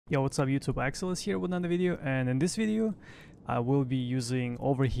Yo, what's up YouTube, Axel is here with another video, and in this video I will be using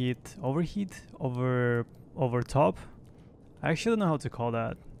over top. I actually don't know how to call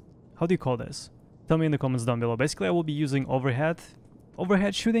that. How do you call this? Tell me in the comments down below. Basically I will be using overhead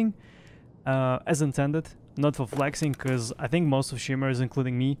shooting as intended, not for flexing, because I think most of streamers,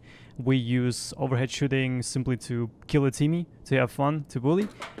 including me, we use overhead shooting simply to kill a teammate, to have fun, to bully.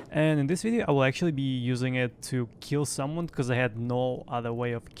 And in this video I will actually be using it to kill someone, because I had no other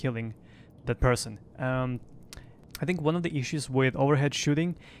way of killing that person. I think one of the issues with overhead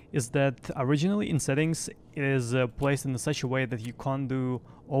shooting is that originally in settings it is placed in such a way that you can't do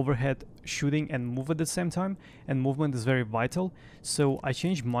overhead shooting and move at the same time, and movement is very vital. So I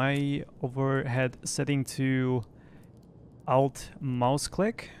changed my overhead setting to Alt mouse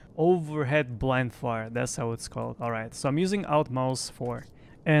click, overhead blind fire, that's how it's called. Alright, so I'm using Alt mouse 4,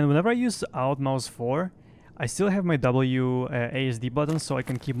 and whenever I use Alt mouse 4 I still have my W ASD button, so I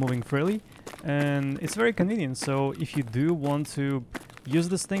can keep moving freely, and it's very convenient. So if you do want to use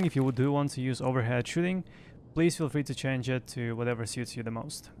this thing, if you do want to use overhead shooting, please feel free to change it to whatever suits you the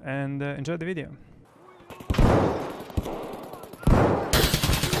most, and enjoy the video.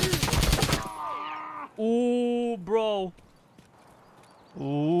 Ooh, bro.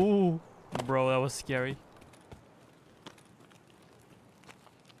 Ooh, bro, that was scary.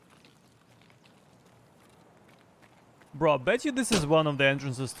 Bro, I bet you this is one of the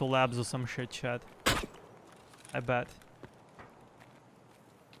entrances to labs or some shit, chat. I bet.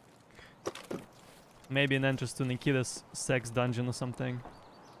 Maybe an entrance to Nikita's sex dungeon or something.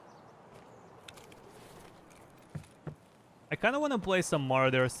 I kinda wanna play some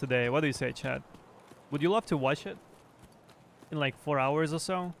Marauders today. What do you say, chat? Would you love to watch it? In like 4 hours or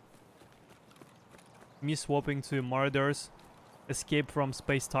so? Me swapping to Marauders, Escape from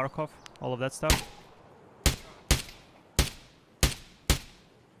Space Tarkov, all of that stuff.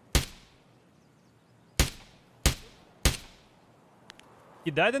 He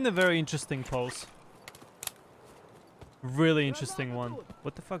died in a very interesting pose. Really interesting one.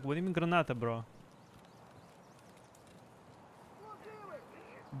 What the fuck? What do you mean granata, bro?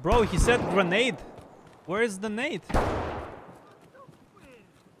 Bro, he said grenade. Where is the nade?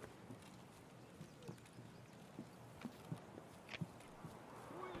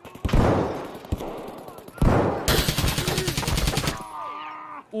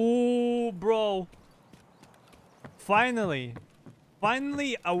 Ooh, bro. Finally.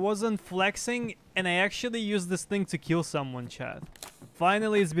 Finally, I wasn't flexing and I actually used this thing to kill someone, chat.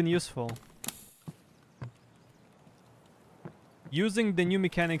 Finally, it's been useful. Using the new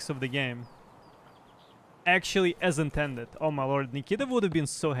mechanics of the game. Actually, as intended. Oh my lord, Nikita would have been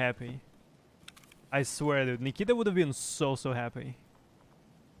so happy. I swear, dude. Nikita would have been so happy.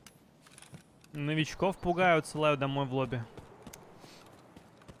 Новичков пугают, ссылают домой в лобби.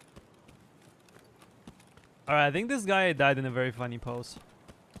 Alright, I think this guy died in a very funny pose.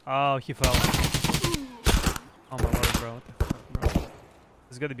 Oh, he fell. Oh my lord, bro. What the fuck, bro?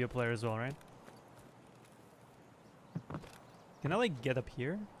 There's gotta be a player as well, right? Can I, like, get up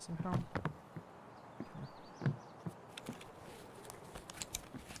here somehow?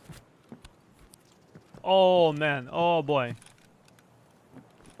 Oh, man. Oh, boy.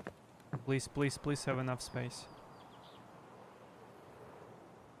 Please, please, please have enough space.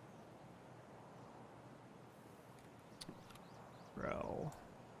 Bro.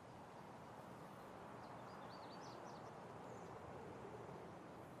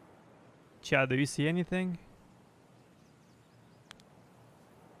 Chad, do you see anything?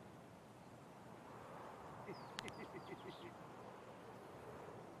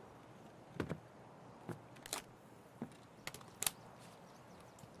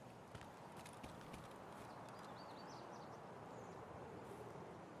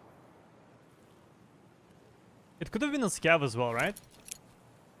 It could have been a scav as well, right?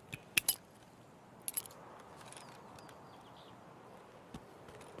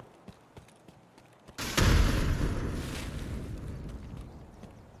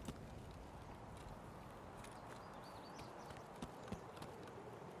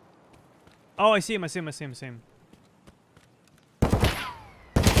 Oh, I see him, I see him, I see him, I see him.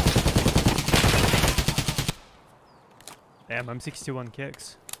 Damn, I'm 61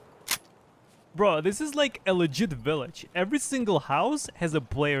 kicks. Bro, this is like a legit village. Every single house has a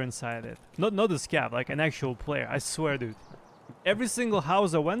player inside it. Not a scav, like an actual player. I swear, dude. Every single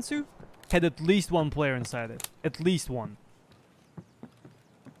house I went to had at least one player inside it. At least one.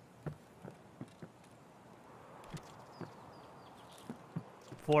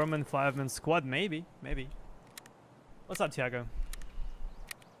 Four-man, five-man squad, maybe. Maybe. What's up, Tiago?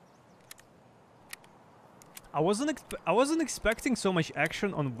 I wasn't expecting so much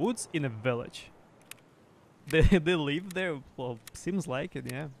action on woods in a village. They live there? Well, seems like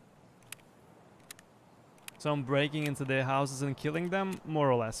it, yeah. So I'm breaking into their houses and killing them?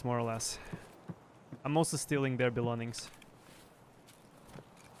 More or less, more or less. I'm also stealing their belongings.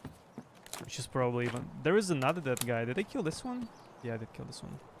 Which is probably even... There is another dead guy. Did they kill this one? Yeah, I did kill this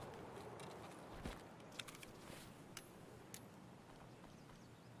one.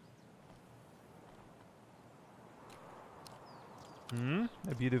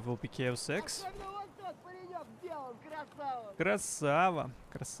 A beautiful PK06. Красава,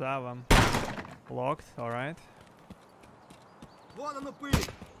 красава. Locked, alright.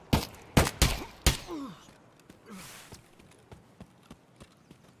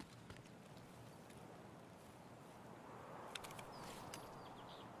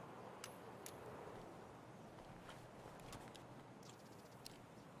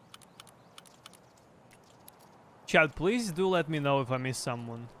 Chat, please do let me know if I miss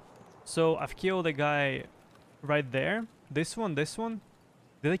someone. So I've killed a guy right there. This one, this one.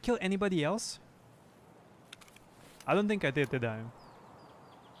 Did I kill anybody else? I don't think I did I?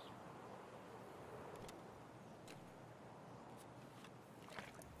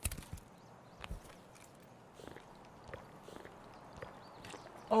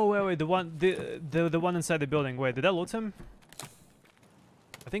 Oh wait, the one inside the building. Wait, did I loot him?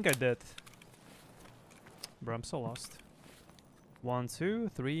 I think I did. Bro, I'm so lost. 1, 2,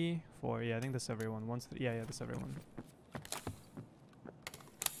 3, 4. Yeah, I think that's everyone. Yeah, that's everyone.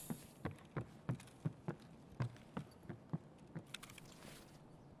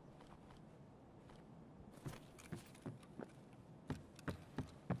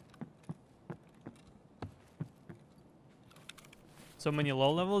 So many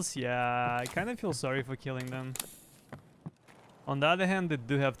low levels? Yeah, I kind of feel sorry for killing them. On the other hand, they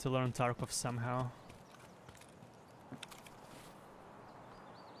do have to learn Tarkov somehow.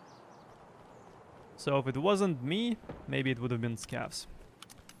 So if it wasn't me, maybe it would have been Scavs.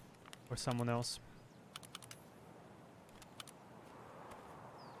 Or someone else.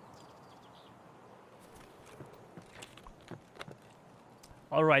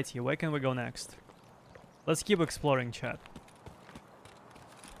 Alrighty, where can we go next? Let's keep exploring, chat.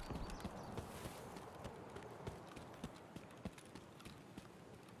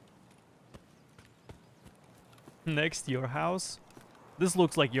 Next, your house. This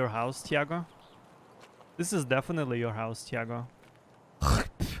looks like your house, Tiago. This is definitely your house, Tiago. Alright,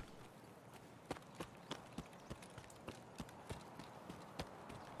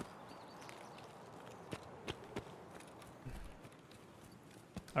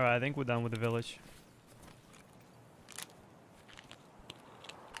 I think we're done with the village.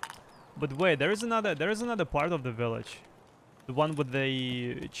 But wait, there is another part of the village. The one with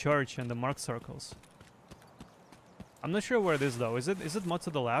the church and the marked circles. I'm not sure where it is though. Is it more to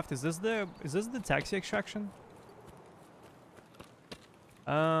the left? Is this the taxi extraction?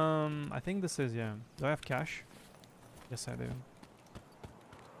 I think this is, yeah. Do I have cash? Yes, I do.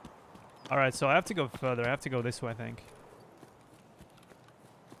 Alright, so I have to go further. I have to go this way, I think.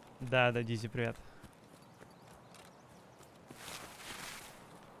 Да, Дизи, привет.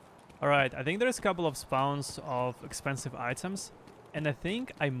 Alright, I think there's a couple of spawns of expensive items. And I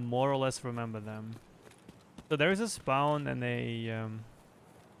think I more or less remember them. So there is a spawn and a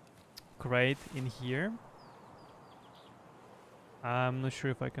crate in here. I'm not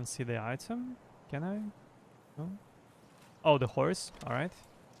sure if I can see the item. Can I? No? Oh, the horse. Alright.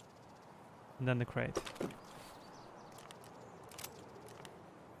 And then the crate.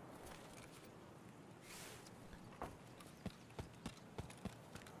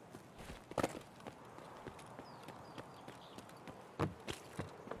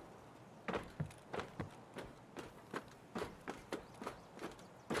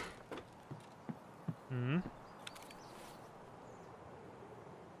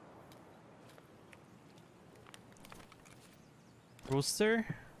 Rooster.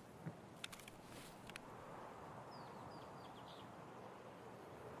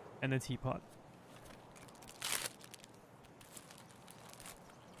 And a teapot.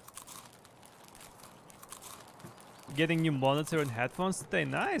 Getting new monitor and headphones today.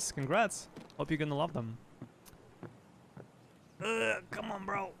 Nice, congrats. Hope you're gonna love them. Come on,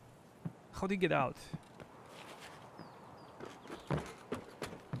 bro. How do you get out?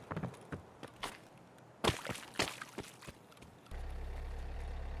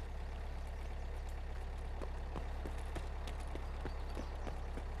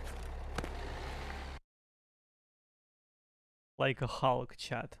 Like a Hulk,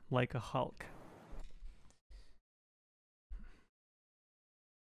 chat. Like a Hulk.